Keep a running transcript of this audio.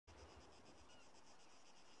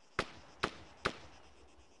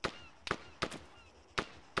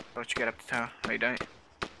Don't you get up to tower? No, you don't.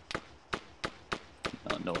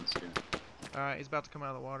 No one's here. Alright, he's about to come out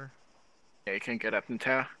of the water. Yeah, you can get up in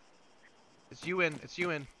tower. It's you in. It's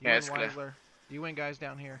you in. You Yeah, in, it's clear. Weisler. You in, guys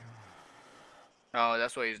down here. Oh,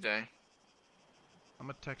 that's what he's doing. I'm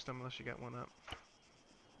gonna text him unless you got one up.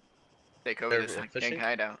 Take over They're this fishing? gang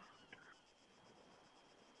hideout.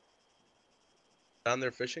 Down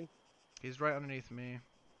there fishing? He's right underneath me.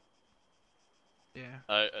 Yeah,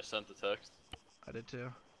 I sent the text. I did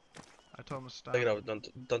too. I told him to stop. Take it over.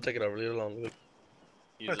 Don't take it over. Leave it alone.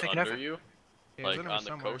 He's Oh, taking under effort. you? Yeah, he's Like under me on the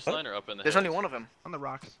somewhere. coastline or up in the There's hills? only one of them. On the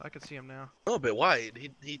rocks. I can see him now. A little bit wide.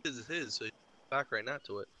 He did his, so he's back right now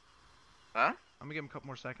to it. Huh? I'm gonna give him a couple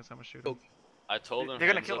more seconds. I'm gonna shoot him. Oh. I told him They're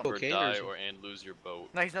gonna hands kill up him. or Cocaine or die something? or and lose your boat.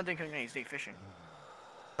 No, he's not doing cocaine. He's doing fishing.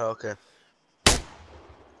 Oh, okay.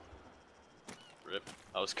 Rip.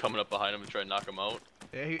 I was coming up behind him and trying to knock him out.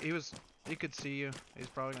 Yeah, he could see you. He's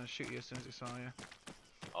probably gonna shoot you as soon as he saw you.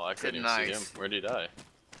 Oh, I couldn't even Nice. see him. Where did he die?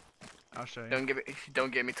 I'll show you.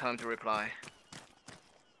 Don't give me time to reply.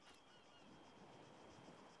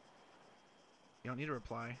 You don't need to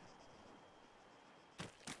reply.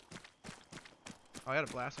 Oh, I had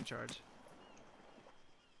a blasting charge.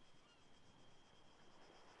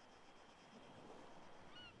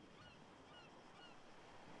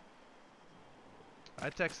 I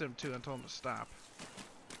texted him too and told him to stop.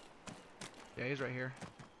 Yeah, he's right here.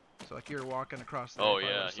 So like you were walking across there. Oh he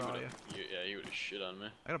probably yeah, would've he saw would you. have. Yeah, he would have shit on me.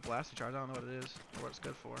 I got a blasting charge. I don't know what it is or what it's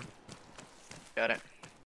good for. Got it.